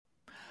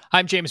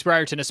I'm James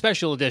Brierton. A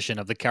special edition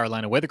of the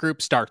Carolina Weather Group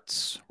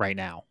starts right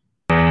now.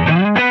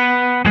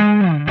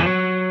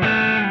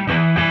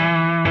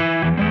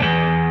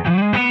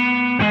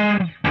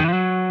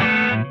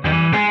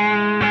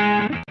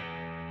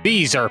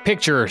 These are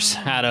pictures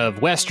out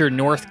of western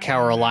North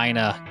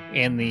Carolina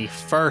in the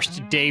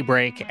first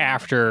daybreak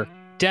after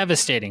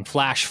devastating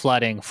flash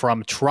flooding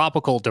from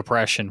Tropical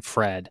Depression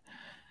Fred.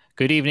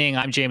 Good evening.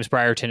 I'm James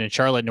Brierton in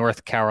Charlotte,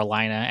 North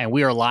Carolina, and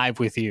we are live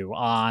with you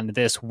on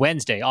this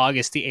Wednesday,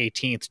 August the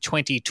 18th,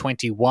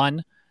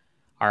 2021.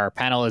 Our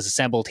panel is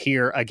assembled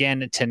here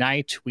again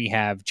tonight. We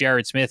have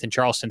Jared Smith in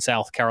Charleston,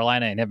 South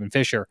Carolina, and Evan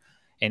Fisher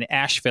in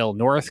Asheville,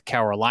 North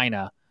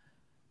Carolina.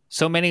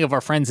 So many of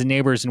our friends and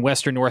neighbors in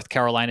Western North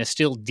Carolina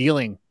still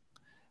dealing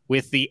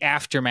with the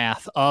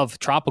aftermath of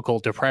Tropical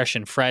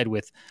Depression Fred,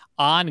 with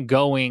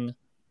ongoing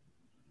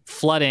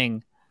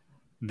flooding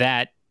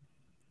that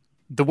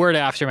the word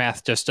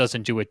aftermath just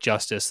doesn't do it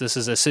justice. This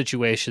is a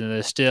situation that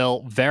is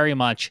still very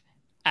much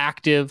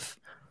active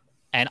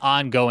and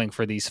ongoing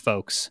for these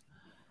folks.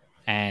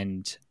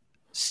 And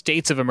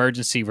states of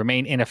emergency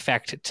remain in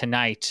effect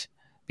tonight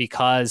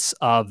because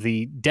of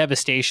the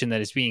devastation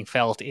that is being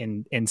felt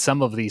in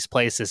some of these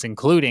places,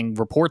 including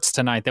reports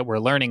tonight that we're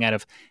learning out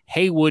of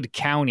Haywood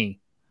County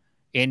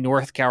in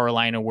North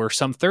Carolina, where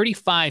some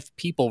 35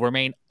 people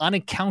remain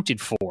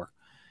unaccounted for.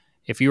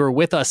 If you were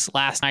with us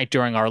last night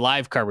during our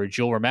live coverage,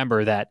 you'll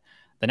remember that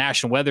the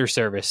National Weather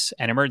Service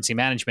and Emergency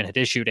Management had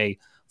issued a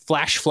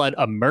flash flood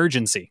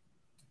emergency,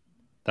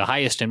 the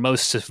highest and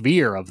most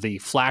severe of the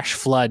flash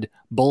flood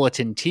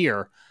bulletin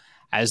tier,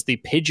 as the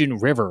Pigeon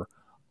River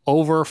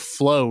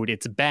overflowed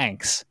its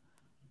banks,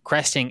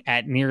 cresting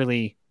at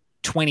nearly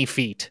 20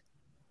 feet.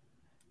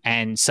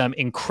 And some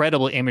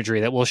incredible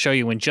imagery that we'll show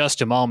you in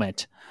just a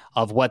moment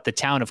of what the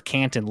town of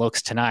Canton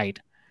looks tonight.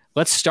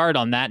 Let's start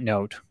on that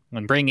note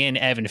and bring in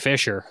Evan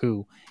Fisher,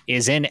 who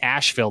is in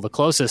Asheville, the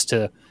closest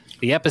to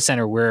the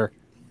epicenter where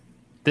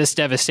this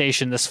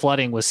devastation, this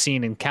flooding was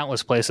seen in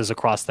countless places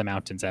across the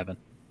mountains. Evan.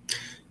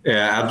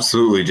 Yeah,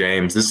 absolutely,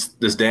 James.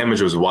 This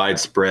damage was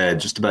widespread.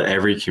 Just about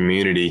every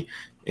community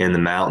in the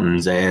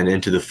mountains and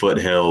into the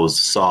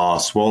foothills saw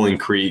swollen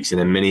creeks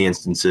and, in many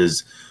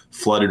instances,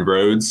 flooded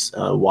roads,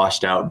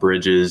 washed out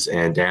bridges,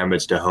 and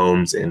damage to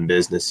homes and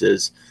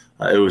businesses.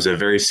 It was a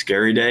very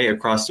scary day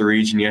across the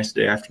region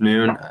yesterday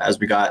afternoon. As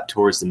we got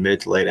towards the mid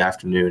to late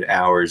afternoon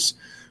hours,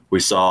 we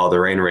saw the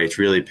rain rates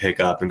really pick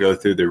up and go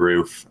through the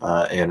roof,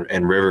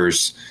 and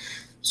rivers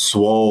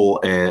swole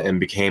and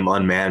became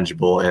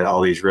unmanageable, and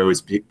all these roads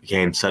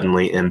became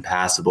suddenly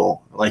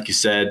impassable. Like you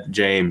said,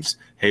 James,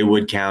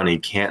 Haywood County,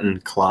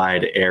 Canton,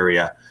 Clyde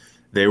area,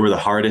 they were the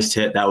hardest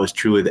hit. That was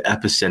truly the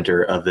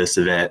epicenter of this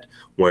event,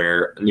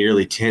 where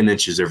nearly 10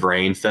 inches of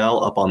rain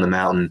fell up on the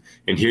mountain.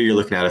 And here you're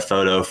looking at a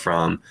photo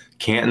from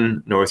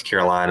Canton, North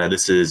Carolina.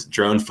 This is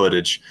drone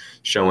footage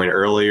showing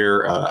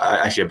earlier,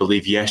 actually, I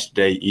believe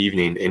yesterday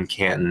evening in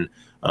Canton.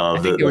 I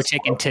think they were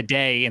taken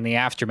today in the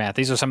aftermath.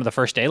 These are some of the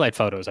first daylight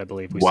photos, I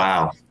believe.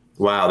 Wow,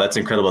 that's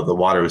incredible. The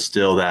water was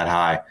still that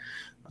high.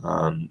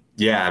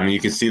 Yeah, I mean, you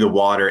can see the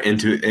water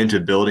into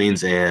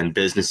buildings and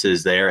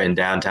businesses there in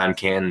downtown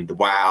Canton.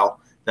 Wow,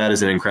 that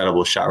is an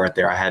incredible shot right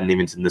there. I hadn't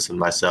even seen this one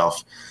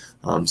myself.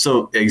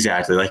 So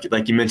exactly,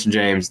 like you mentioned,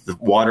 James, the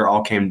water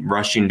all came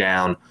rushing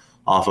down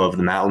off of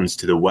the mountains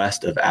to the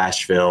west of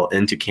Asheville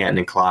into Canton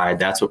and Clyde.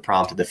 That's what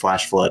prompted the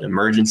flash flood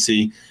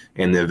emergency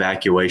and the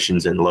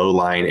evacuations in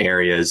low-lying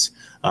areas.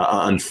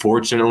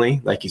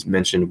 Unfortunately, like you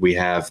mentioned, we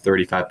have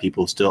 35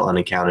 people still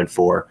unaccounted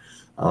for.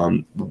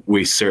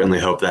 We certainly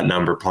hope that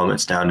number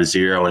plummets down to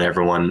zero and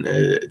everyone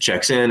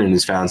checks in and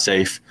is found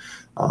safe.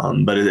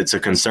 But it's a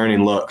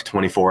concerning look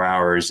 24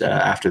 hours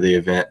after the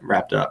event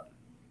wrapped up.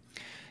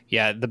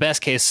 Yeah, the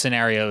best case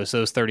scenario is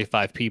those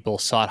 35 people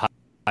sought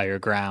higher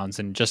grounds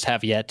and just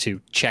have yet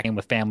to check in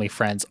with family,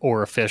 friends,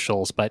 or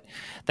officials. But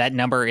that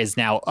number is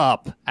now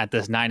up at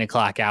this 9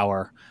 o'clock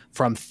hour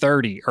from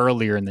 30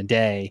 earlier in the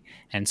day.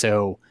 And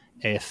so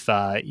if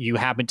you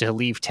happen to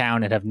leave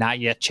town and have not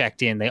yet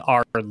checked in, they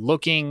are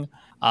looking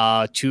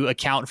to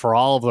account for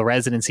all of the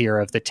residents here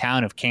of the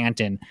town of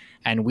Canton.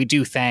 And we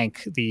do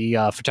thank the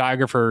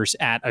photographers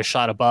at A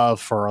Shot Above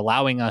for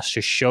allowing us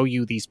to show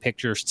you these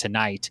pictures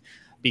tonight,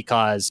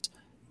 because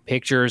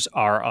pictures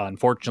are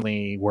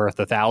unfortunately worth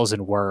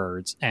 1,000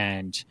 words,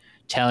 and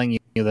telling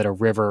you that a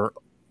river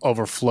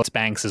overflows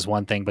banks is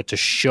one thing, but to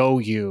show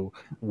you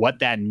what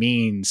that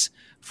means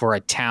for a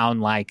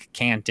town like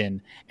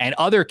Canton and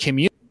other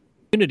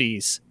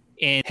communities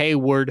in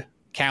Haywood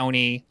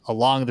County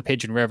along the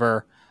Pigeon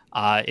River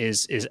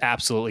is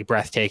absolutely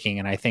breathtaking.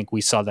 And I think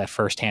we saw that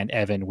firsthand,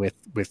 Evan, with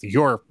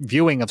your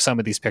viewing of some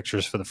of these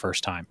pictures for the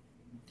first time.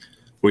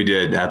 We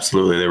did,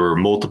 absolutely. There were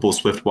multiple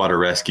swiftwater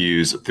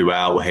rescues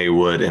throughout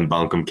Haywood and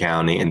Buncombe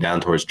County and down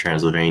towards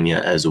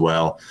Transylvania as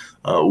well.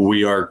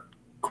 We are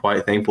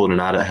quite thankful to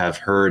not have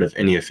heard of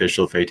any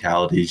official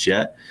fatalities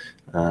yet,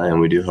 and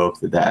we do hope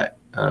that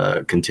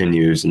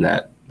continues and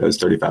that those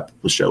 35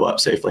 people show up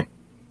safely.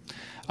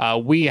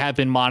 We have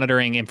been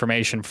monitoring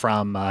information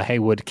from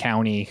Haywood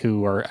County,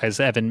 who are, as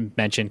Evan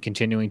mentioned,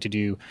 continuing to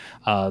do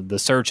the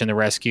search and the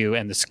rescue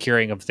and the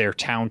securing of their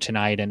town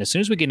tonight. And as soon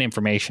as we get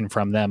information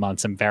from them on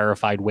some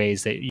verified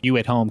ways that you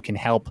at home can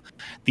help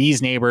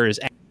these neighbors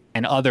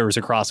and others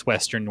across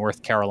Western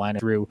North Carolina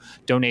through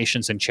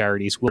donations and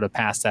charities, we'll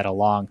pass that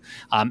along.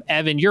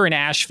 Evan, you're in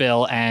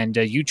Asheville, and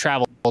you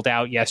traveled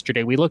out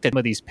yesterday. We looked at some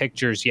of these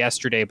pictures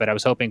yesterday, but I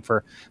was hoping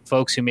for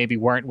folks who maybe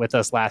weren't with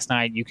us last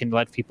night, you can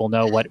let people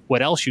know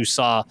what else you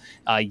saw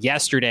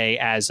yesterday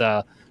as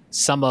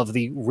some of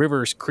the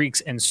rivers,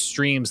 creeks, and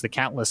streams, the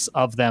countless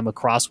of them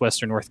across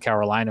Western North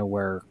Carolina,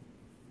 were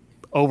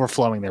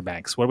overflowing their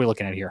banks. What are we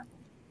looking at here?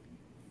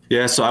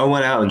 Yeah, so I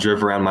went out and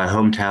drove around my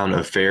hometown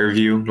of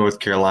Fairview, North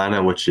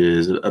Carolina, which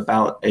is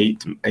about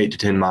 8 to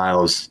 10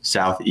 miles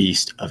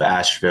southeast of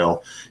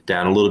Asheville,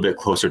 down a little bit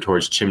closer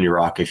towards Chimney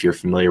Rock, if you're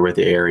familiar with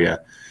the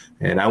area.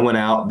 And I went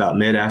out about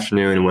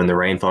mid-afternoon when the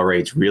rainfall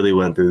rates really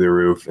went through the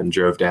roof and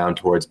drove down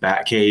towards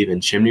Bat Cave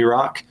and Chimney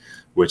Rock,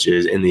 which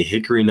is in the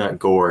Hickory Nut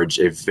Gorge,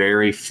 a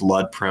very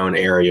flood-prone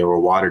area where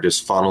water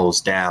just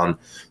funnels down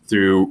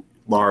through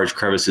large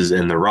crevices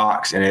in the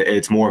rocks, and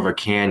it's more of a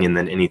canyon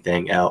than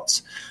anything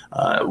else.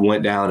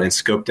 Went down and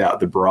scoped out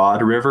the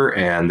Broad River,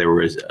 and there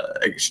was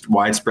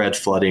widespread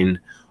flooding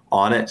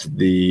on it.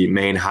 The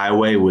main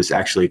highway was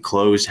actually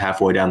closed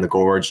halfway down the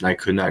gorge, and I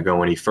could not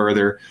go any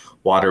further.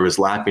 Water was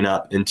lapping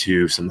up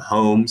into some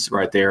homes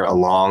right there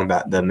along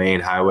the main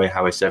highway,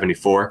 Highway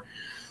 74.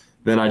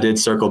 Then I did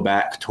circle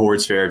back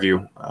towards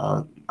Fairview,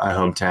 my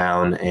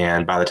hometown,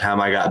 and by the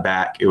time I got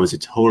back, it was a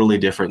totally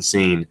different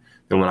scene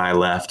than when I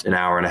left an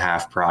hour and a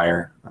half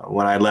prior.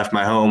 When I left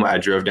my home, I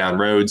drove down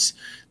roads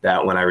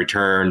that when I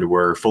returned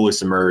were fully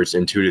submerged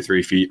in 2 to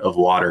 3 feet of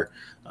water.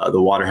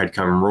 The water had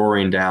come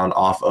roaring down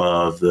off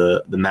of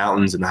the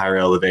mountains and higher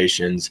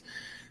elevations.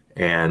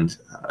 And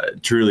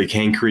truly,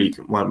 Cane Creek,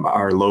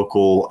 our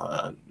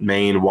local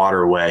main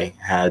waterway,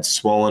 had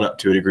swollen up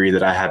to a degree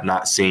that I have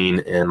not seen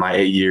in my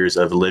 8 years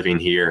of living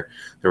here.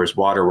 There was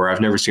water where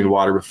I've never seen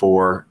water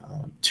before.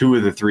 2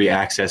 of the 3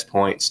 access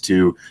points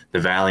to the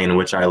valley in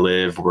which I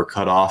live were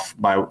cut off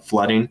by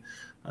flooding.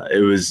 It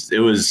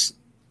was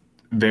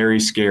very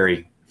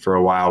scary for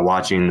a while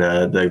watching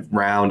the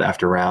round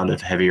after round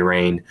of heavy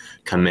rain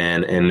come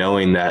in and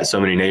knowing that so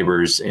many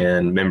neighbors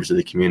and members of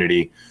the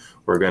community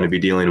were going to be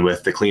dealing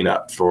with the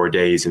cleanup for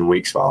days and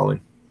weeks following.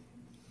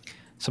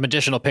 Some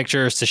additional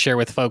pictures to share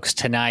with folks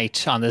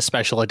tonight on this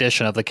special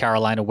edition of the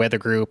Carolina Weather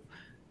Group.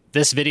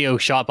 This video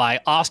shot by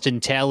Austin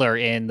Taylor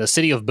in the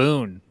city of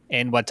Boone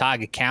in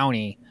Watauga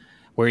County,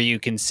 where you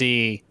can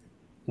see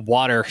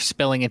water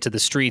spilling into the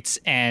streets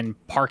and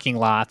parking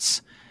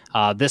lots.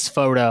 This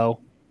photo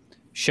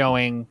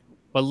showing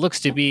what looks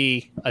to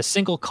be a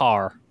single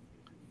car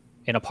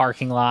in a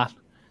parking lot,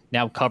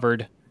 now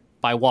covered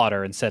by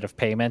water instead of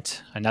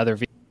pavement. Another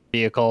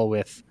vehicle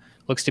with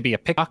looks to be a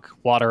pickup,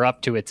 water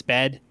up to its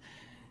bed.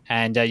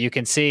 And you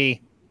can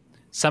see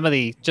some of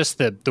the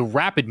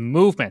rapid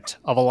movement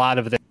of a lot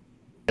of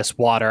this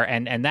water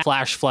and that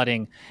flash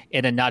flooding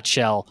in a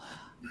nutshell.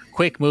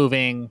 Quick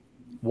moving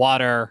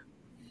water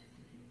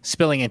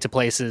spilling into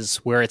places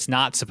where it's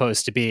not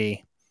supposed to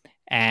be.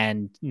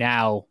 And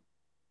now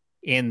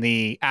in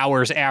the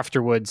hours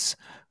afterwards,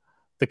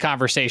 the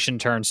conversation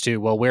turns to,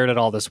 well, where did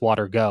all this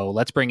water go?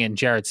 Let's bring in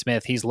Jared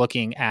Smith. He's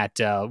looking at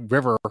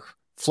river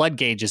flood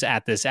gauges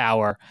at this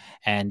hour.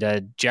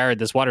 And Jared,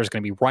 this water is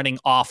going to be running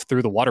off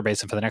through the water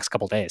basin for the next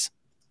couple of days.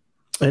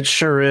 It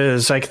sure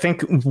is. I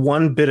think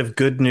one bit of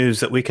good news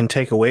that we can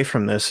take away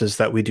from this is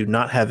that we do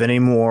not have any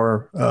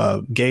more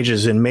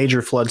gauges in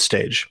major flood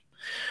stage.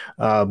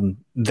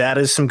 That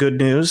is some good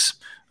news.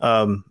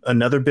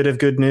 Another bit of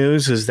good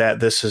news is that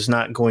this is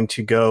not going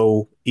to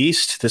go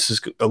east.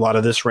 A lot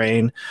of this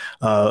rain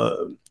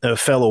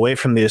fell away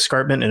from the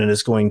escarpment, and it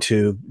is going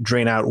to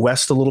drain out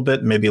west a little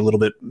bit, maybe a little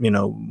bit,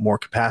 more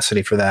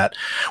capacity for that.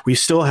 We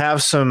still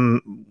have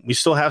some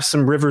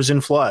rivers in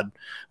flood.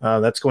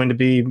 That's going to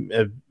be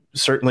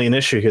certainly an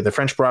issue here. The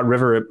French Broad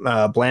River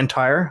at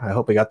Blantyre, I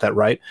hope I got that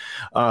right,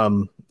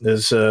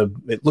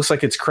 it looks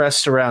like its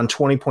crest around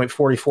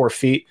 20.44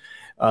 feet.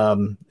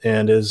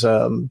 And is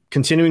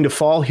continuing to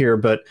fall here,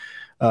 but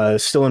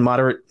still in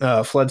moderate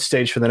flood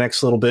stage for the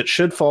next little bit.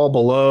 Should fall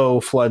below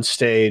flood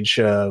stage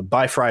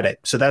by Friday.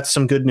 So that's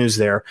some good news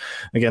there.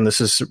 Again, this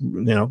is,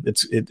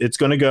 it's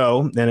going to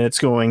go, and it's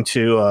going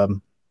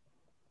to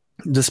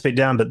dissipate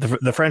down. But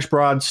the French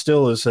Broad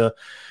still is,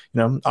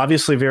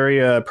 obviously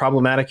very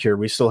problematic here.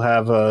 We still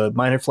have a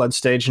minor flood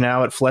stage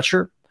now at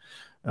Fletcher.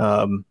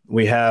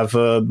 We have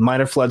a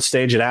minor flood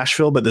stage at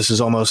Asheville, but this is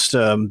almost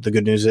the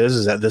good news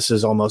is that this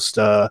is almost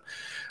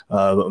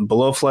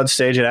below flood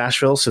stage at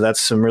Asheville. So that's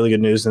some really good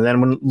news. And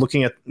then when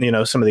looking at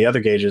some of the other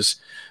gauges,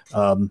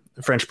 the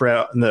French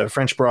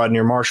Broad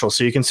near Marshall,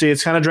 so you can see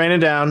it's kind of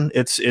draining down.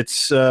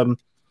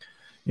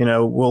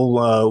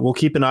 We'll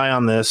keep an eye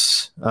on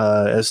this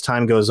as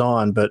time goes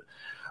on, but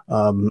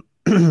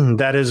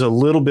that is a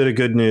little bit of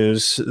good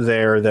news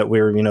there, that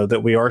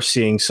that we are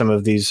seeing some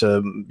of these,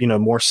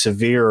 more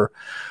severe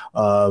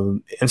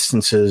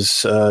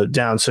instances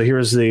down. So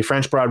here's the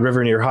French Broad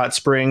River near Hot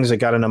Springs. It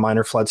got in a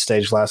minor flood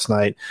stage last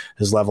night,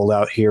 has leveled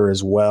out here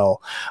as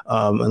well.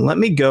 And let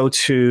me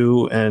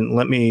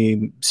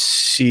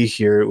see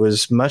here. It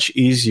was much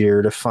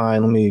easier to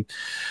find. Let me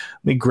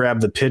grab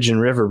the Pigeon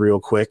River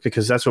real quick,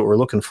 because that's what we're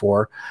looking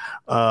for.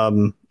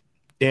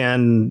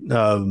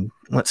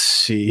 Let's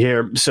see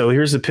here. So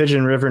here's the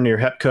Pigeon River near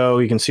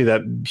Hepco. You can see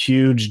that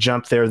huge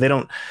jump there. They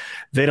don't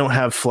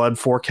have flood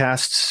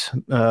forecasts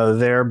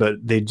there,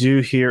 but they do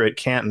here at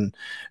Canton.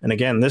 And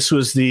again, this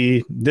was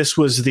the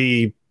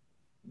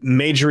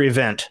major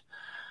event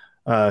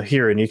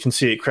here, and you can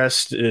see it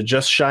crest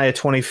just shy of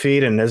 20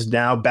 feet and is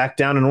now back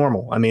down to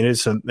normal. I mean,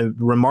 it's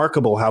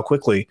remarkable how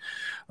quickly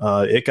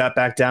it got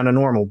back down to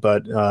normal.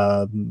 But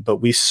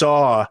we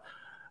saw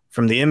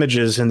from the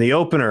images in the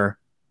opener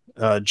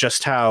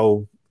just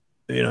how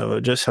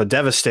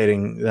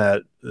devastating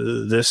that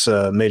this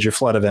major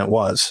flood event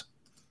was.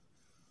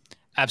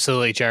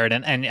 Absolutely, Jared.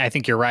 And I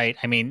think you're right.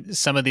 I mean,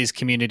 some of these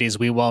communities,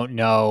 we won't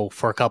know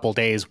for a couple of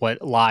days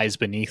what lies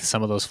beneath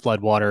some of those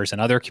floodwaters, and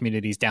other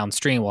communities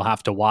downstream will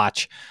have to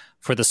watch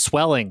for the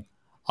swelling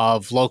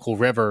of local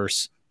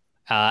rivers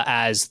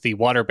as the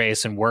water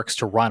basin works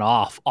to run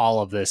off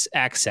all of this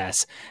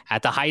excess.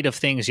 At the height of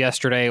things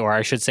yesterday, or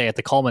I should say at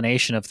the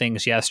culmination of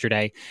things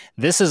yesterday,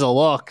 this is a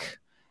look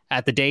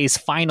at the day's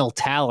final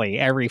tally.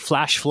 Every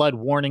flash flood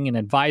warning and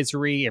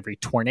advisory, every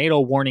tornado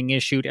warning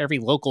issued, every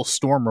local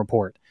storm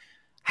report.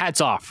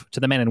 Hats off to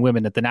the men and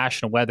women at the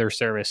National Weather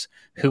Service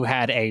who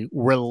had a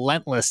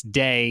relentless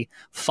day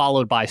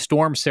followed by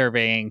storm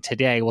surveying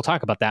today. We'll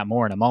talk about that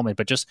more in a moment,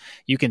 but just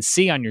you can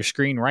see on your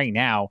screen right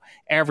now,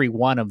 every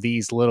one of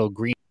these little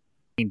green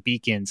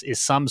beacons is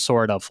some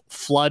sort of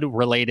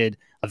flood-related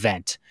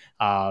event.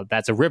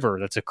 That's a river,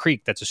 that's a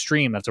creek, that's a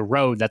stream, that's a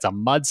road, that's a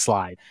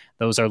mudslide.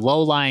 Those are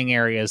low-lying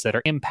areas that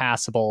are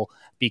impassable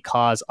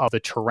because of the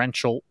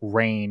torrential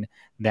rain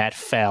that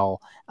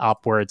fell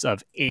upwards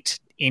of 8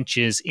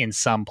 inches in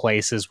some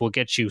places. We'll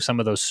get you some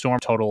of those storm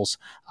totals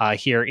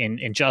here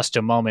in just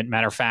a moment.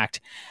 Matter of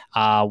fact,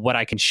 what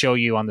I can show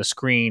you on the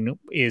screen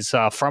is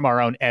from our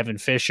own Evan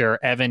Fisher.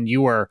 Evan,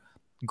 you were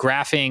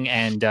graphing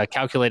and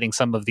calculating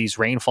some of these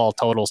rainfall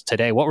totals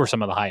today. What were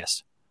some of the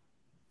highest?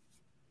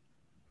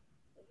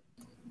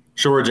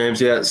 Sure, James.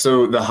 Yeah.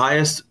 So the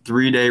highest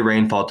 3-day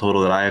rainfall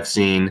total that I have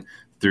seen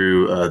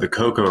through the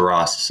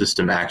CoCoRaHS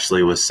system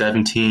actually was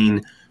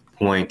 17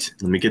 point,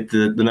 let me get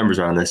the numbers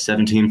on this,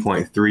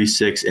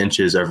 17.36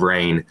 inches of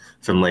rain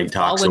from Lake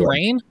Toxaway. Fallen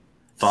rain?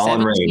 Fallen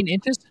 17 rain.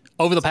 inches?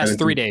 Over the past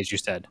 3 days, you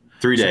said.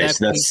 3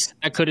 days.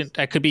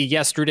 That could be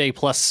yesterday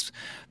plus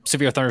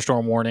severe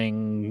thunderstorm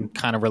warning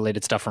kind of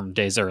related stuff from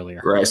days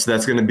earlier. Right. So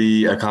that's going to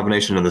be a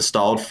combination of the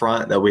stalled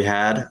front that we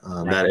had.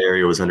 That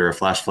area was under a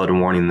flash flood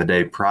warning the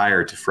day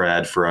prior to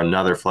Fred for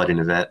another flooding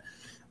event.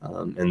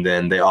 And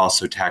then they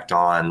also tacked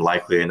on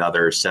likely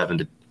another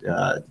 7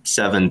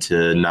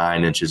 to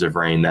 9 inches of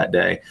rain that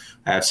day.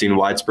 I have seen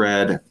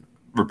widespread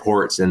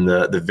reports in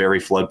the very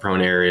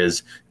flood-prone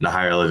areas in the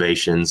higher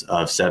elevations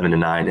of 7 to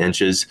 9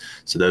 inches.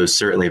 So those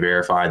certainly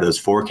verified. Those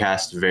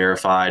forecasts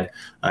verified.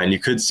 And you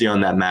could see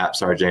on that map,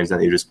 sorry, James,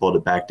 that you just pulled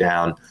it back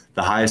down,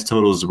 the highest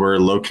totals were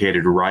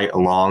located right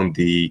along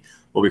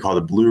what we call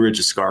the Blue Ridge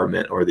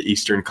Escarpment, or the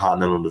Eastern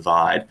Continental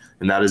Divide.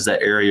 And that is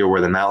that area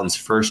where the mountains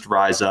first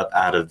rise up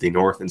out of the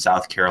North and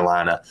South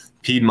Carolina,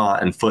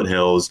 Piedmont and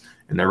foothills,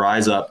 and they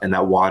rise up, and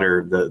that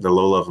water, the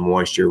low level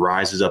moisture,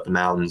 rises up the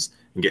mountains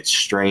and gets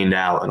strained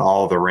out, and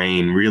all the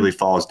rain really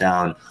falls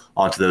down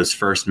onto those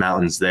first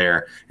mountains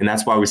there. And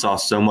that's why we saw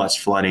so much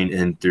flooding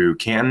in through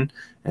Canton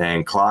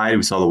and Clyde.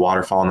 We saw the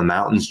water fall in the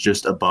mountains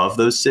just above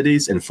those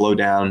cities and flow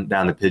down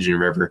the Pigeon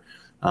River.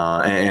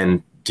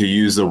 And to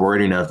use the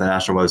wording of the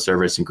National Weather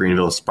Service in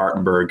Greenville,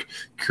 Spartanburg,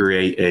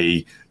 create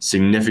a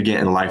significant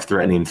and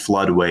life-threatening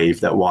flood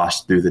wave that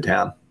washed through the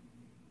town.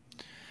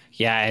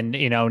 Yeah, and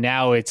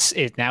now it's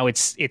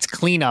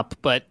cleanup,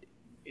 but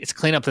it's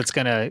cleanup it's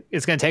gonna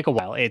take a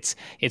while. It's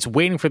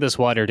waiting for this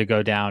water to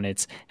go down.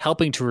 It's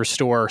helping to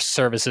restore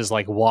services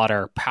like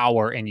water,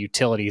 power, and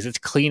utilities. It's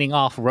cleaning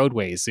off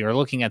roadways. You're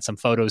looking at some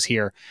photos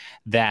here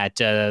that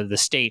the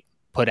state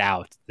put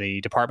out, the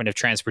Department of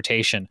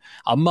Transportation,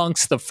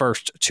 amongst the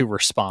first to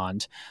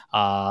respond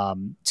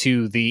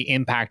to the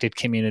impacted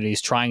communities,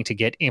 trying to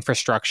get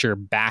infrastructure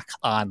back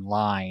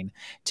online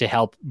to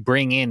help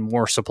bring in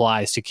more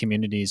supplies to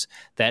communities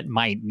that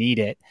might need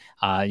it.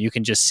 You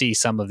can just see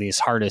some of these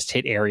hardest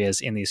hit areas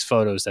in these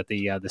photos that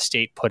the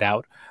state put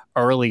out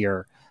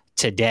earlier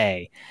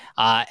today.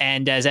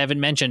 And as Evan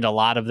mentioned, a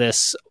lot of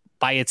this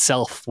by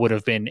itself would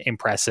have been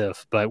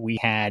impressive, but we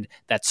had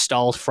that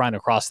stalled front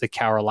across the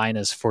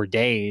Carolinas for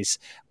days,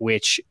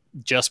 which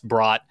just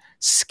brought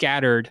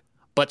scattered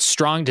but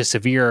strong to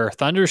severe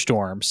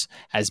thunderstorms,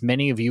 as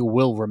many of you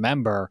will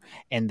remember,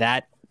 and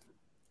that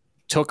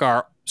took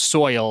our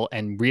soil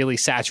and really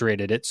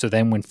saturated it. So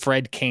then when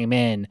Fred came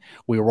in,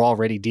 we were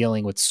already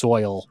dealing with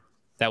soil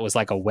that was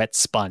like a wet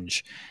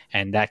sponge,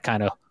 and that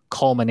kind of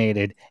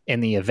culminated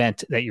in the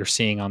event that you're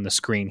seeing on the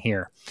screen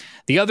here.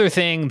 The other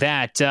thing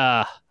that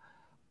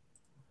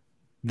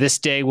this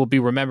day will be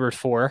remembered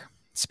for,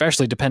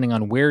 especially depending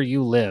on where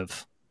you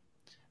live,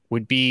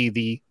 would be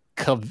the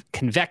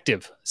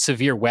convective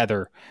severe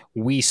weather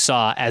we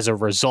saw as a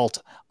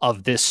result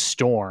of this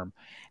storm.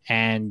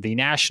 And the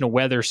National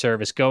Weather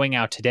Service going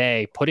out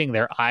today, putting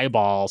their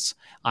eyeballs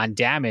on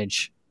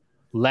damage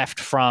left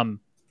from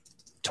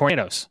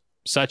tornadoes,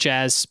 such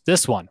as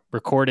this one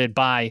recorded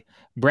by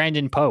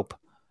Brandon Pope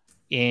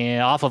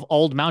off of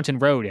Old Mountain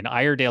Road in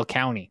Iredell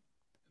County,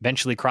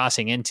 eventually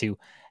crossing into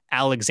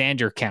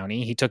Alexander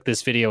County. He took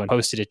this video and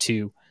posted it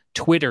to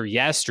Twitter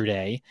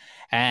yesterday.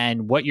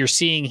 And what you're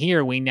seeing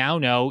here, we now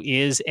know,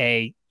 is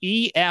a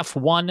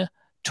EF1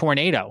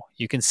 tornado.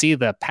 You can see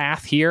the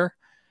path here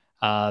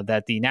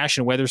that the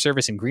National Weather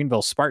Service in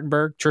Greenville,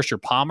 Spartanburg,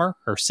 Tricia Palmer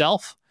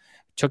herself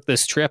took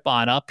this trip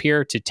on up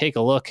here to take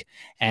a look.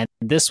 And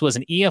this was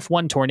an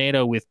EF1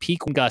 tornado with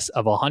peak wind gusts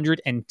of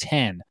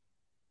 110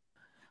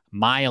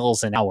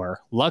 miles an hour.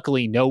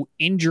 Luckily, no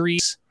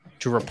injuries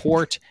to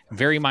report,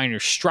 very minor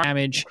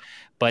damage,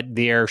 but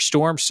their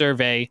storm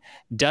survey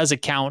does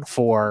account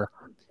for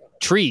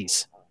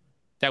trees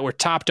that were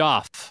topped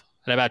off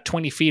at about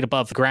 20 feet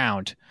above the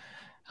ground,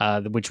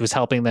 which was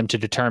helping them to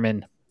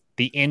determine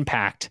the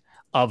impact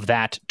of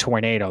that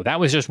tornado. That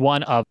was just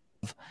one of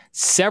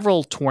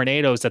several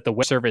tornadoes that the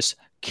Weather Service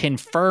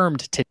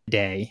confirmed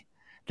today.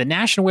 The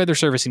National Weather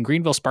Service in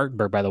Greenville,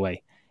 Spartanburg, by the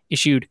way,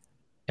 issued,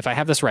 if I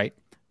have this right,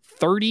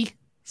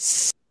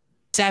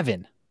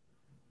 37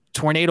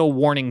 tornado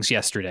warnings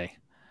yesterday.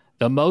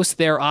 The most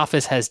their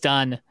office has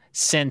done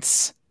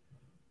since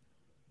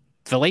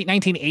the late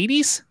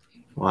 1980s.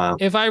 Wow.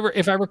 If I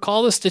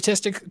recall the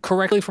statistic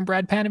correctly from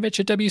Brad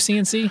Panovich at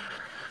WCNC,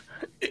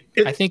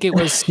 I think it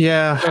was.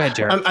 Yeah. Go ahead,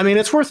 Jared. I mean,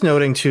 it's worth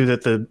noting, too,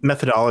 that the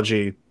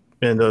methodology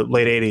in the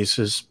late 80s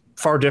is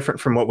far different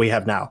from what we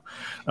have now.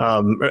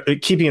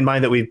 Keeping in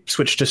mind that we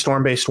switched to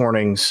storm-based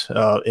warnings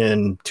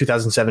in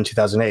 2007,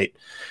 2008.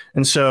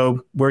 And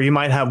so where you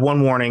might have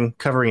one warning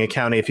covering a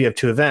county, if you have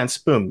two events,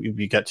 boom,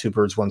 you got two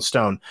birds, one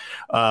stone.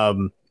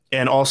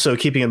 And also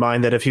keeping in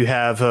mind that if you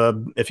have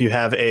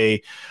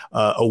a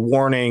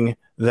warning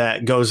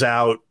that goes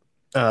out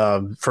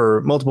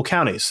for multiple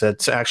counties,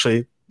 that's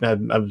actually, I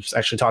was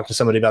actually talking to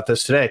somebody about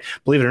this today.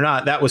 Believe it or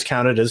not, that was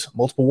counted as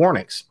multiple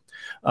warnings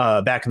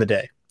back in the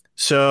day.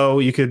 So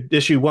you could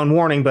issue one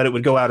warning, but it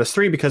would go out as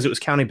three because it was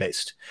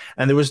county-based.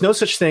 And there was no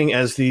such thing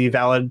as the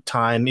valid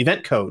time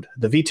event code,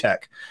 the VTEC.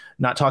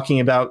 Not talking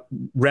about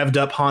revved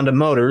up Honda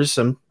motors.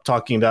 I'm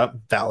talking about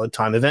valid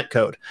time event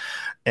code.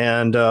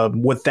 And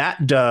what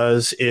that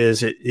does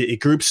is it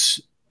groups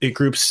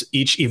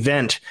each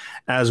event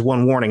as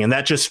one warning. And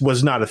that just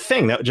was not a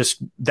thing.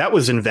 That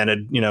was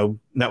invented,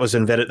 that was a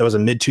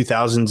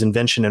mid-2000s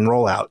invention and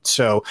rollout.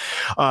 So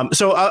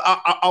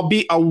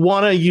I'll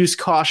want to use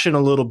caution a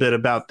little bit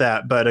about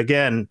that. But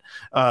again,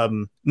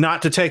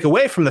 not to take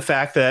away from the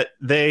fact that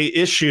they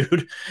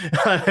issued,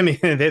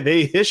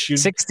 they issued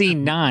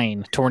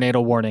 69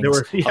 tornado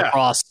warnings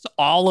across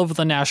all of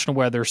the National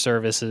Weather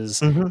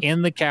Services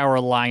in the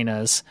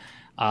Carolinas.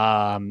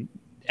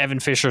 Evan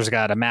Fisher's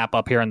got a map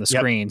up here on the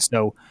screen.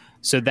 Yep.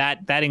 So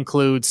that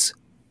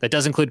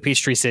does include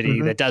Peachtree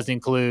City. That does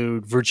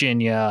include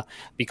Virginia,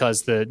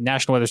 because the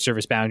National Weather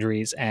Service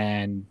boundaries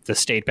and the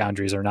state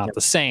boundaries are not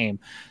the same.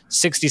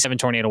 67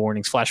 tornado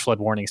warnings, flash flood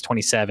warnings,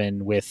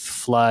 27 with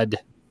flood.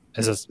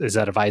 Is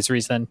that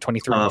advisories then?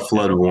 23?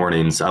 Flood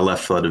warnings. I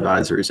left flood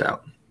advisories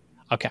out.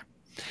 Okay.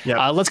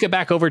 Yeah. Let's get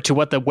back over to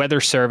what the Weather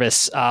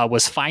Service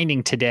was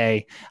finding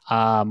today.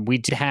 We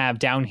did have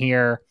down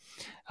here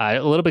a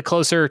little bit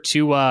closer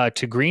to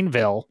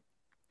Greenville,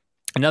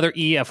 another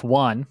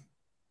EF1.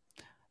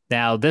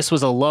 Now, this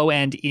was a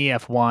low-end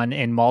EF1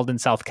 in Malden,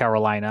 South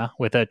Carolina,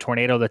 with a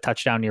tornado that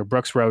touched down near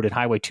Brooks Road at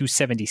Highway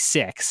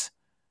 276.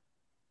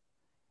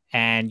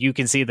 And you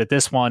can see that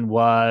this one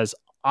was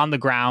on the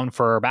ground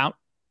for about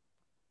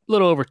a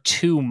little over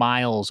 2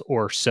 miles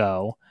or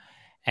so.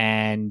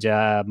 And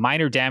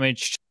minor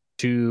damage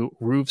to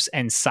roofs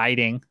and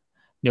siding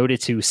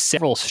noted to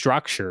several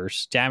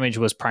structures. Damage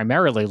was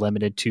primarily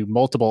limited to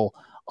multiple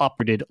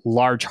uprooted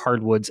large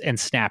hardwoods and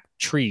snapped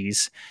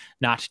trees,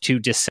 not too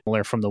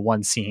dissimilar from the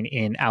one seen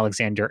in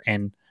Alexander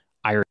and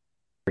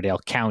Iredell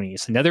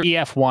counties. Another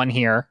EF1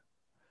 here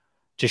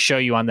to show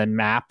you on the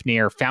map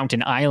near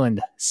Fountain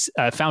Inn,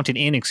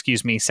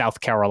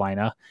 South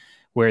Carolina,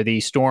 where the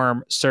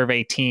storm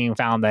survey team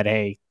found that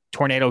a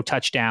tornado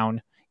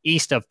touchdown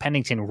east of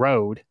Pennington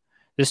Road.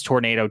 This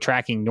tornado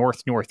tracking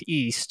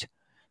north-northeast,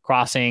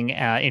 crossing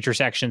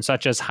intersections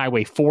such as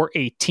Highway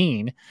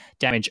 418.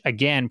 Damage,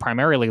 again,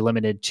 primarily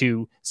limited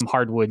to some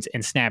hardwoods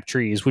and snap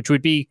trees, which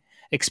would be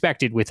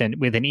expected with an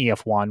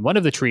EF1. One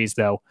of the trees,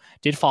 though,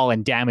 did fall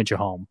and damage a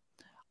home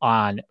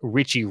on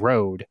Ritchie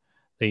Road.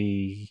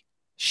 The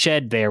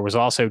shed there was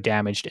also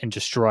damaged and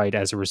destroyed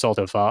as a result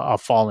of a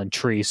fallen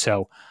tree.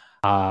 So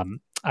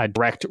a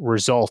direct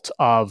result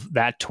of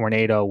that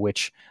tornado,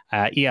 which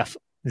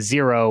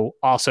EF0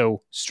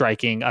 also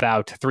striking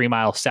about 3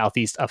 miles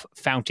southeast of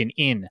Fountain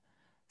Inn,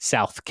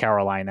 South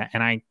Carolina.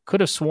 And I could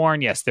have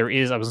sworn, yes, there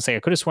is. I was going to say, I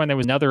could have sworn there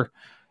was another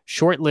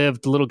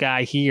short-lived little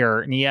guy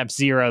here, an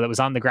EF0, that was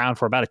on the ground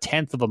for about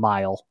 1/10 of a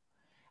mile.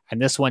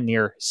 And this one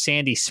near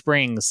Sandy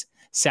Springs,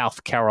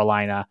 South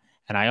Carolina.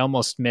 And I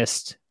almost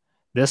missed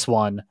this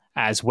one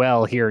as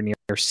well here near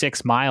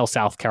 6 Mile,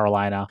 South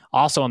Carolina,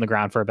 also on the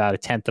ground for about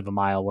 1/10 of a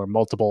mile, where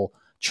multiple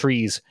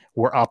trees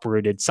were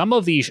uprooted. Some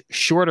of these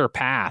shorter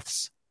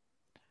paths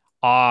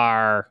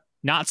are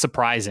not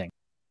surprising,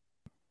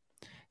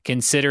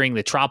 considering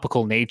the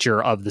tropical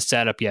nature of the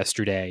setup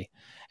yesterday.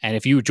 And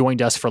if you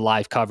joined us for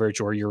live coverage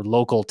or your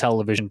local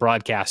television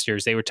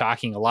broadcasters, they were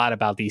talking a lot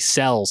about these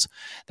cells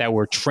that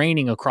were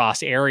training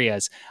across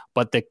areas.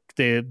 But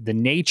the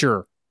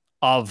nature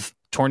of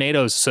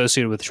tornadoes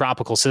associated with a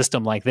tropical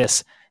system like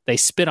this, they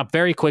spin up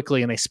very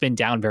quickly and they spin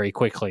down very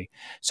quickly.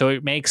 So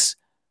it makes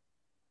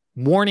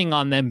warning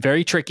on them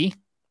very tricky.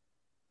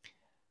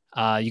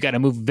 You got to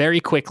move very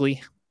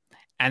quickly.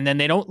 And then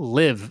they don't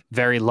live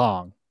very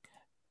long,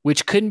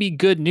 which couldn't be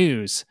good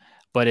news,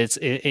 but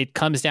it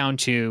comes down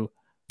to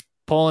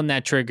pulling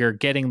that trigger,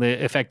 getting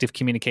the effective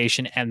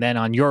communication, and then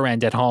on your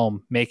end at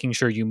home, making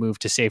sure you move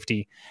to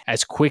safety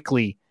as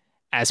quickly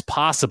as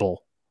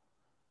possible,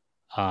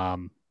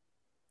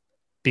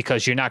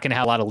 because you're not going to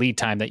have a lot of lead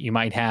time that you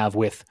might have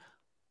with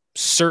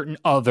certain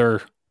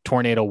other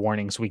tornado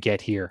warnings we get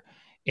here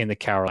in the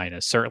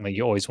Carolinas. Certainly,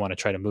 you always want to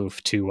try to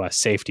move to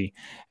safety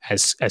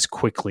as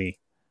quickly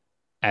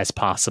as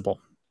possible.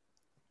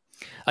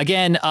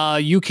 Again,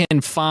 you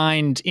can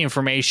find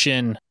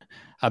information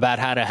about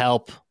how to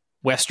help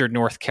Western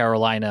North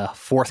Carolina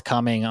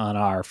forthcoming on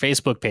our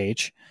Facebook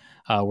page.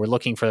 We're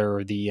looking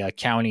for the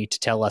county to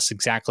tell us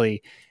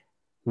exactly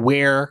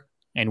where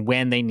and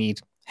when they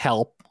need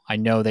help. I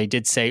know they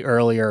did say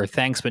earlier,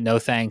 thanks but no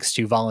thanks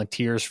to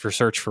volunteers for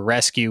search for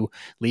rescue,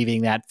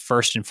 leaving that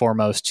first and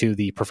foremost to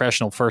the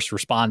professional first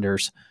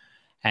responders.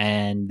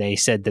 And they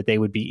said that they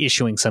would be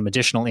issuing some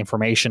additional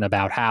information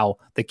about how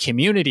the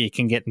community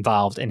can get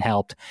involved and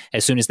helped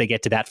as soon as they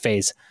get to that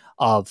phase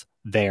of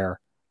their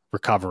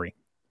recovery.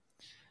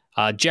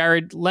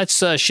 Jared,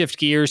 let's shift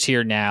gears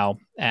here now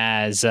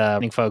as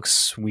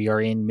folks, we are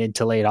in mid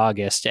to late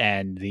August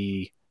and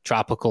the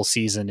tropical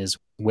season is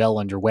well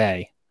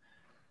underway.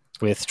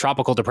 With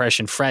Tropical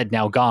Depression Fred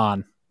now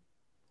gone,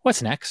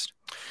 what's next?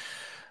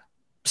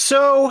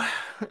 So,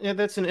 yeah,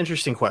 that's an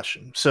interesting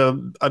question.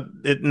 So,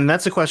 and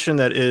that's a question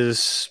that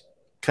is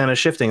kind of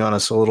shifting on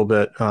us a little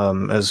bit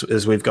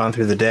as we've gone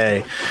through the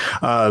day.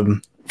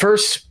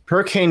 First,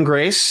 Hurricane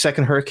Grace,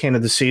 second hurricane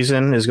of the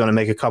season, is going to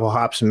make a couple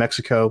hops in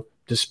Mexico,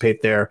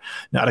 dissipate there.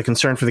 Not a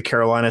concern for the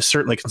Carolinas,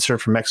 certainly a concern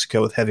for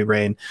Mexico with heavy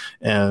rain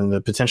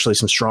and potentially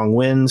some strong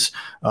winds.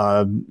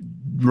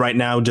 Right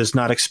now, does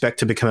not expect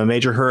to become a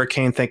major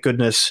hurricane, thank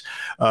goodness,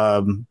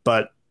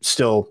 but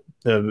still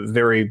a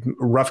very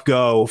rough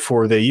go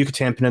for the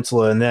Yucatan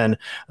Peninsula and then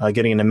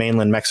getting into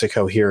mainland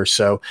Mexico here.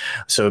 So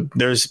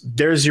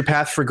there's your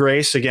path for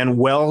Grace. Again,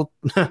 well,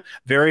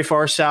 very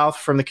far south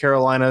from the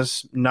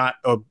Carolinas, not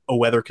a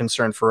weather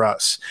concern for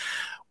us.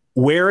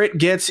 Where it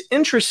gets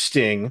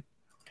interesting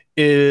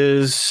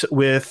is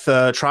with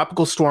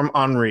Tropical Storm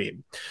Henri.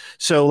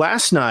 So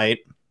last night,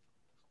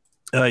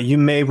 you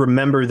may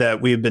remember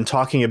that we've been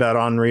talking about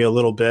Henri a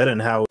little bit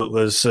and how it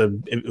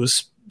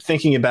was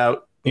thinking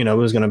about, it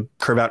was going to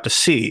curve out to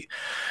sea.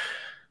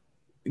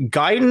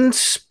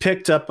 Guidance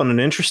picked up on an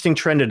interesting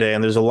trend today,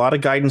 and there's a lot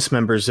of guidance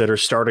members that are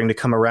starting to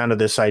come around to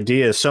this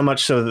idea, so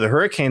much so that the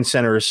Hurricane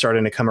Center is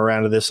starting to come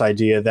around to this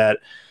idea that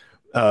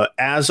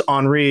as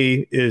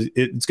Henri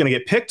it's going to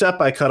get picked up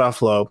by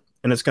cutoff low,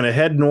 and it's going to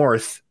head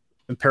north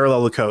and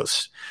parallel the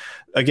coast.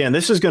 Again,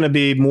 this is going to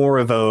be more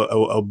of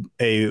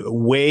a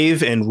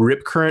wave and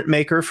rip current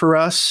maker for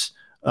us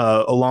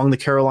along the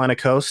Carolina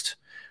coast.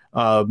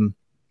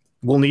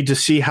 We'll need to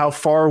see how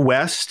far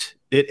west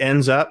it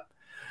ends up.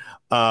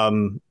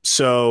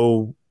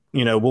 So,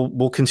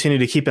 we'll continue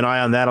to keep an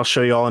eye on that. I'll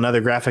show you all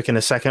another graphic in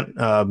a second,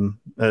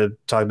 talking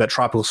about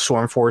tropical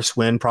storm force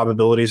wind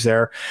probabilities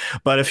there.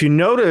 But if you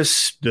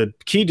notice, the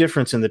key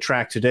difference in the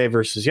track today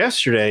versus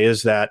yesterday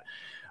is that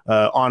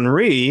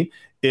Henri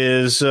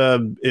is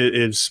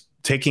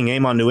taking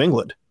aim on New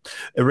England.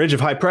 A ridge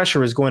of high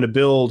pressure is going to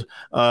build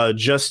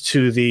just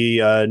to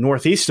the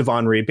northeast of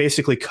Henri,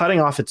 basically cutting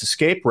off its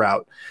escape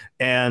route.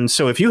 And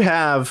so if you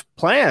have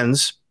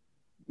plans,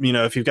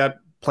 if you've got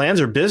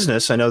plans or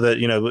business, I know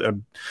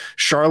that,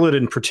 Charlotte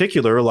in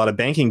particular, a lot of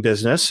banking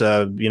business,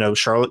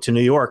 Charlotte to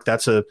New York,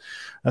 that's a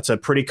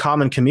pretty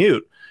common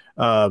commute.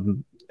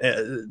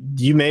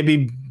 You may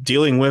be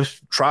dealing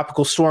with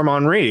Tropical Storm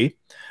Henri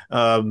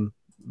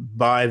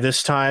by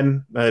this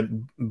time,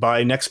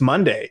 by next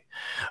Monday.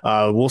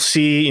 We'll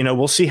see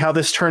how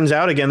this turns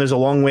out. Again, there's a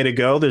long way to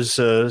go. There's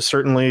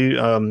certainly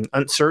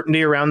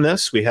uncertainty around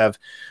this. We have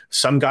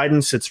some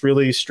guidance that's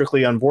really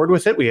strictly on board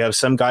with it. We have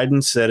some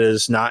guidance that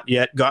has not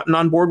yet gotten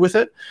on board with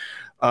it.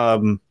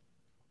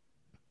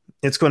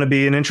 it's going to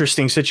be an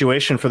interesting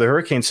situation for the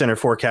Hurricane Center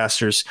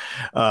forecasters,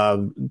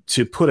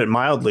 to put it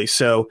mildly.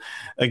 So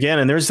again,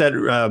 and there's that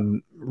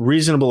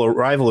reasonable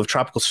arrival of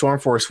tropical storm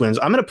force winds.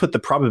 I'm going to put the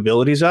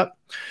probabilities up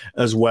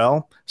as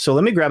well. So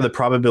let me grab the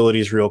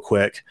probabilities real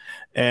quick,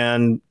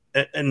 and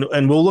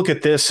we'll look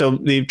at this. So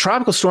the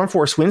tropical storm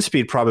force wind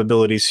speed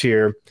probabilities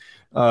here,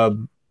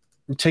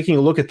 taking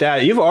a look at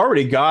that, you've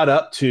already got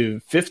up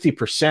to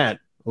 50%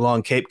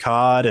 along Cape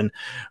Cod and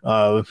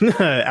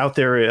out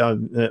there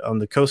on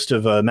the coast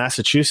of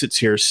Massachusetts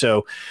here.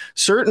 So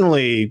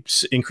certainly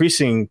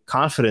increasing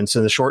confidence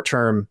in the short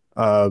term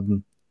for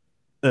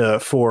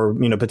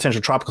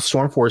potential tropical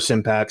storm force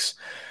impacts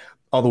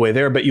all the way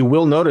there. But you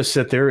will notice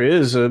that there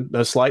is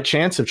a slight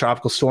chance of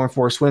tropical storm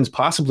force winds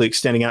possibly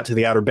extending out to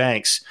the Outer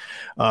Banks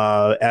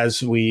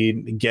as we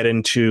get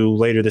into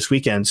later this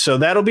weekend. So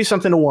that'll be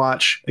something to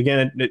watch.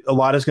 Again, a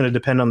lot is going to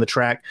depend on the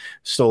track.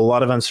 Still a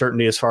lot of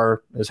uncertainty as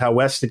far as how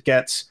west it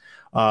gets.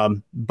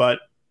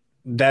 But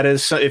that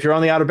is, if you're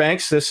on the Outer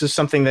Banks, this is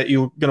something that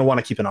you're going to want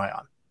to keep an eye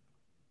on.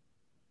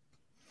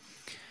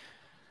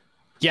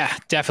 Yeah,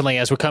 definitely.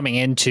 As we're coming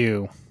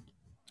into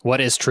what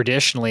is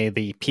traditionally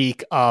the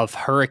peak of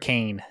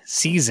hurricane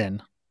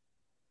season,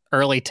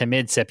 early to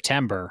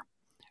mid-September,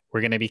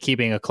 we're going to be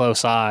keeping a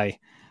close eye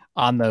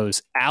on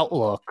those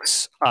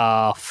outlooks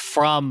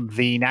from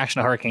the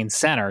National Hurricane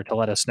Center to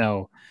let us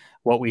know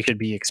what we should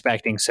be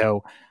expecting.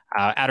 So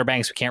Outer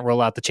Banks, we can't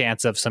rule out the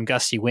chance of some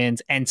gusty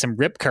winds and some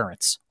rip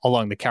currents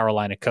along the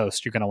Carolina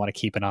coast. You're going to want to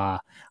keep an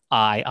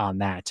eye on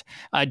that.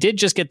 I did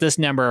just get this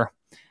number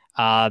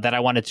that I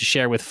wanted to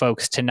share with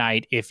folks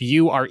tonight. If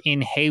you are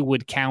in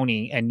Haywood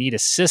County and need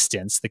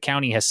assistance, the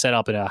county has set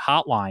up a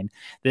hotline.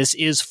 This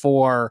is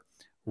for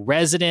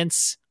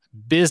residents,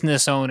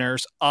 business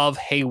owners of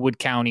Haywood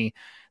County.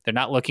 They're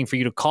not looking for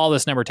you to call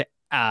this number to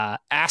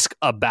ask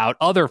about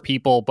other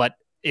people, but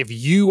if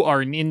you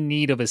are in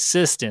need of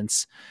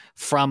assistance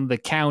from the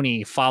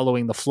county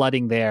following the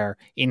flooding there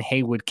in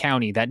Haywood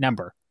County, that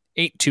number,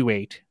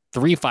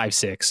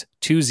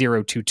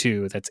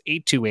 828-356-2022. That's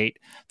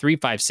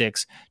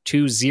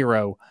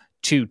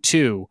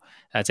 828-356-2022.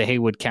 That's a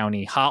Haywood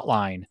County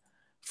hotline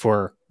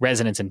for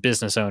residents and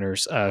business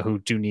owners who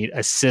do need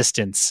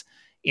assistance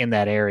in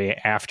that area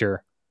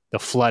after the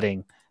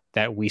flooding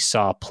that we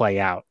saw play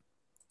out.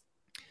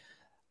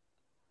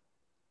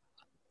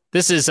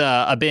 This has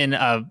been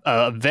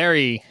a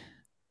very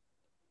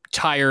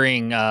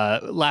tiring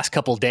last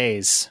couple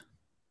days,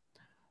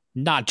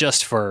 not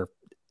just for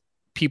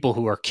people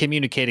who are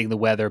communicating the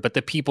weather, but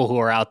the people who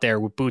are out there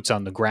with boots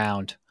on the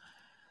ground,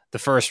 the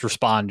first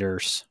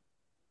responders,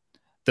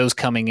 those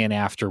coming in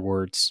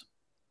afterwards,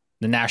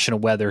 the National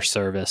Weather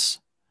Service.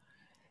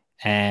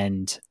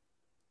 And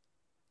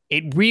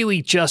it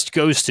really just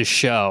goes to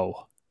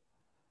show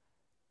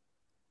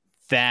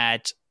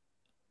that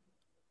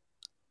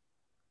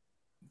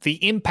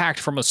the impact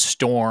from a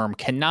storm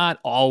cannot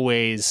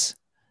always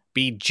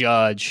be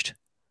judged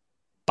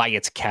by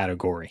its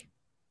category.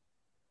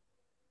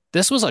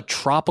 This was a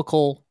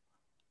tropical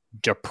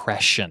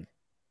depression,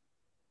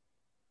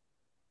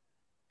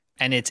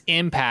 and its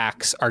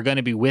impacts are going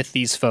to be with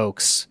these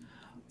folks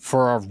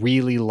for a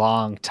really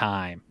long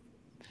time.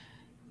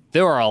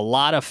 There are a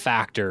lot of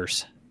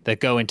factors that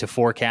go into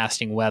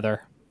forecasting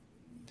weather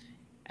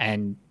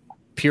and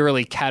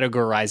purely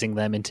categorizing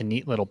them into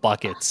neat little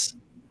buckets.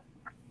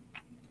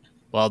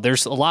 Well,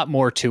 there's a lot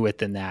more to it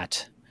than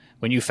that.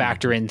 When you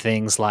factor in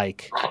things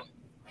like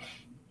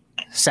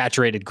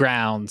saturated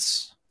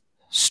grounds,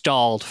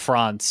 stalled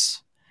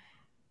fronts.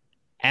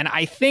 And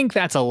I think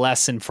that's a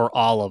lesson for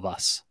all of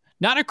us.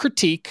 Not a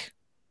critique,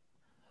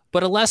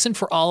 but a lesson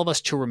for all of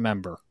us to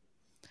remember.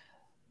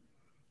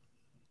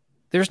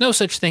 There's no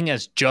such thing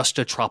as just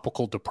a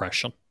tropical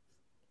depression.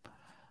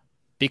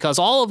 Because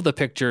all of the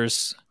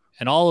pictures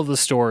and all of the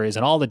stories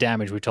and all the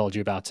damage we told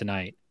you about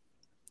tonight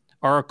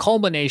are a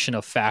culmination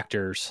of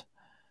factors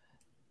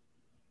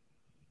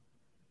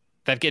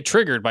that get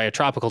triggered by a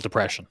tropical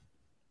depression.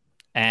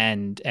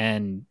 And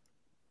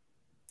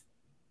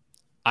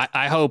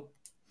I hope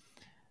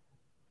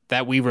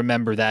that we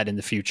remember that in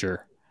the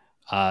future.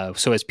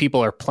 So as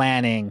people are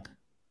planning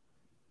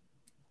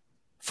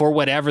for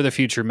whatever the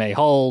future may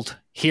hold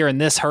here in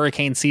this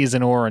hurricane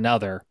season or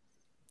another,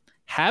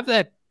 have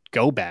that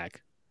go bag.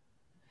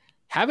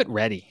 Have it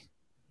ready.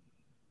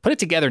 Put it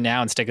together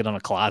now and stick it on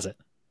a closet.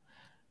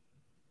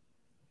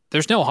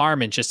 There's no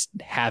harm in just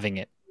having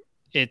it.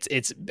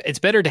 It's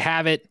better to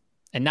have it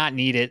and not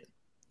need it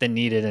than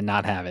need it and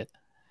not have it.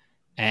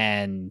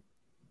 And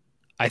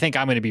I think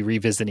I'm going to be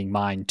revisiting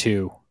mine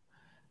too,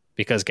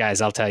 because guys,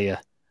 I'll tell you,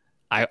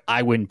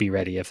 I wouldn't be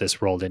ready if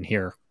this rolled in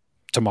here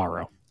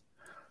tomorrow.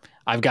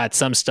 I've got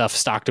some stuff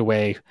stocked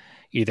away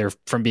either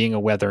from being a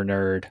weather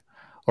nerd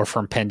or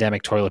from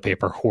pandemic toilet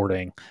paper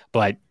hoarding,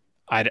 but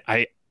I'm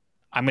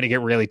going to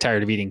get really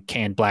tired of eating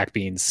canned black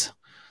beans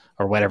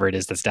or whatever it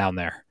is that's down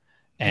there.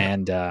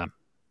 And I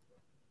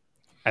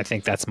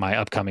think that's my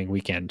upcoming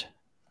weekend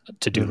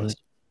to-do list.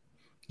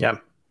 Yeah.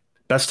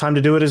 Best time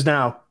to do it is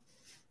now.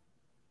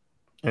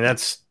 And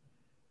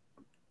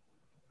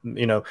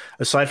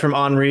Aside from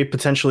Henri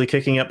potentially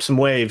kicking up some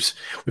waves,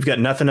 we've got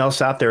nothing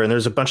else out there. And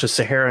there's a bunch of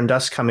Saharan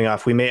dust coming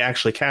off. We may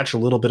actually catch a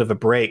little bit of a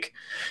break.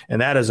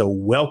 And that is a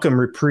welcome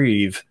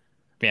reprieve.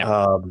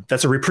 Yeah.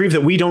 That's a reprieve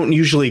that we don't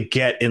usually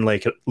get in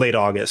late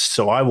August.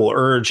 So I will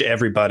urge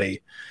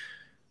everybody,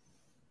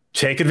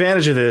 take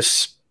advantage of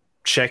this.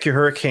 Check your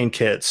hurricane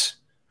kits.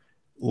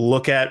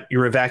 Look at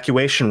your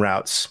evacuation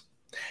routes.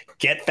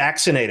 Get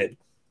vaccinated.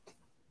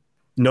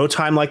 No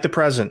time like the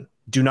present.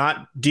 Do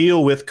not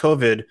deal with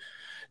COVID.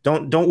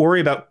 Don't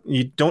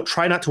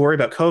try not to worry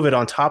about COVID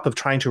on top of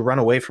trying to run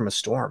away from a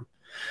storm.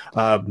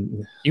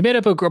 You made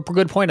up a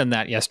good point on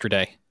that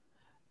yesterday,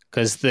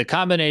 because the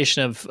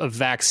combination of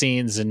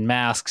vaccines and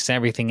masks and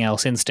everything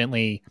else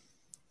instantly,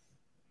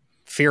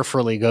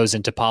 fearfully goes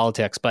into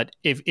politics. But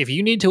if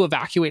you need to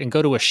evacuate and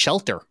go to a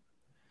shelter,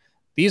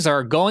 these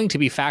are going to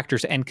be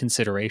factors and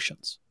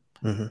considerations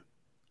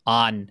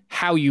on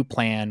how you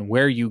plan,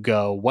 where you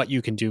go, what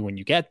you can do when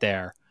you get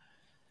there.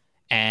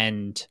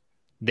 And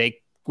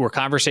they were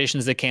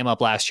conversations that came up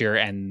last year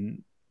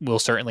and will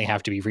certainly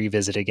have to be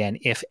revisited again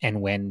if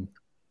and when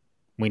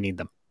we need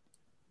them.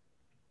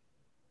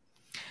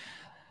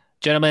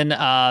 Gentlemen,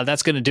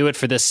 that's going to do it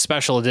for this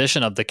special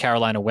edition of the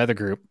Carolina Weather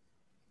Group.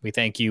 We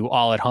thank you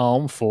all at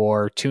home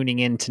for tuning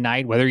in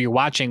tonight, whether you're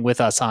watching with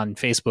us on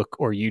Facebook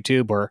or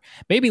YouTube, or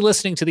maybe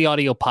listening to the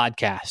audio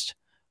podcast.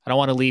 I don't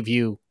want to leave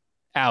you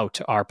out,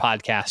 our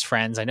podcast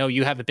friends. I know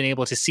you haven't been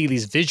able to see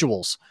these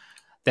visuals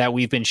that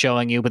we've been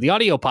showing you, but the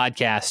audio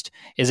podcast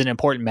is an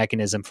important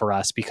mechanism for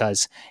us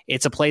because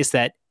it's a place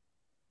that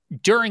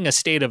during a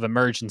state of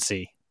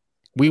emergency,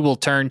 we will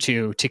turn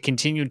to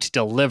continue to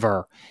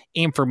deliver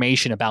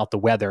information about the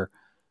weather.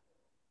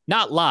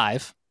 Not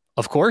live,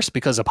 of course,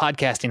 because a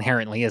podcast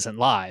inherently isn't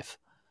live,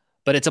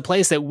 but it's a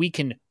place that we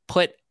can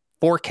put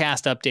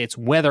forecast updates,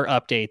 weather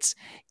updates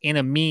in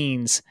a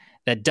means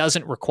that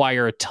doesn't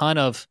require a ton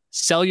of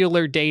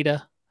cellular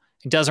data.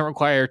 It doesn't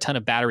require a ton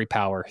of battery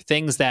power,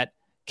 things that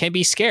can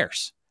be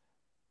scarce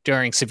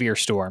during severe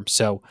storms.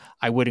 So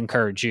I would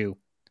encourage you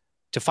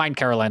to find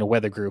Carolina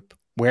Weather Group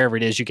wherever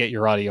it is you get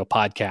your audio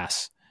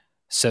podcasts,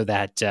 so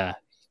that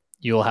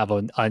you'll have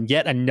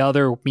yet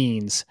another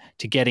means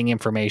to getting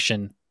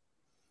information.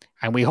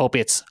 And we hope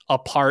it's a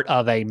part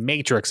of a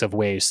matrix of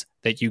ways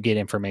that you get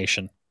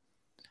information.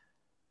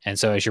 And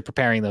so as you're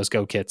preparing those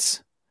go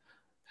kits,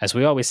 as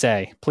we always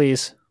say,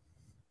 please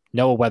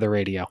know a weather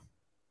radio.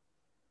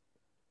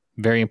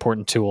 Very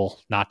important tool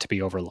not to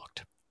be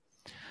overlooked.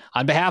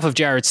 On behalf of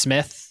Jared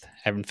Smith,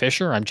 Evan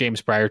Fisher, I'm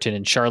James Brierton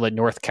in Charlotte,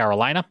 North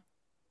Carolina.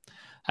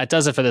 That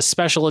does it for this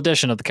special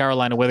edition of the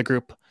Carolina Weather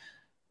Group.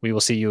 We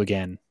will see you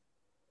again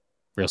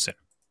real soon.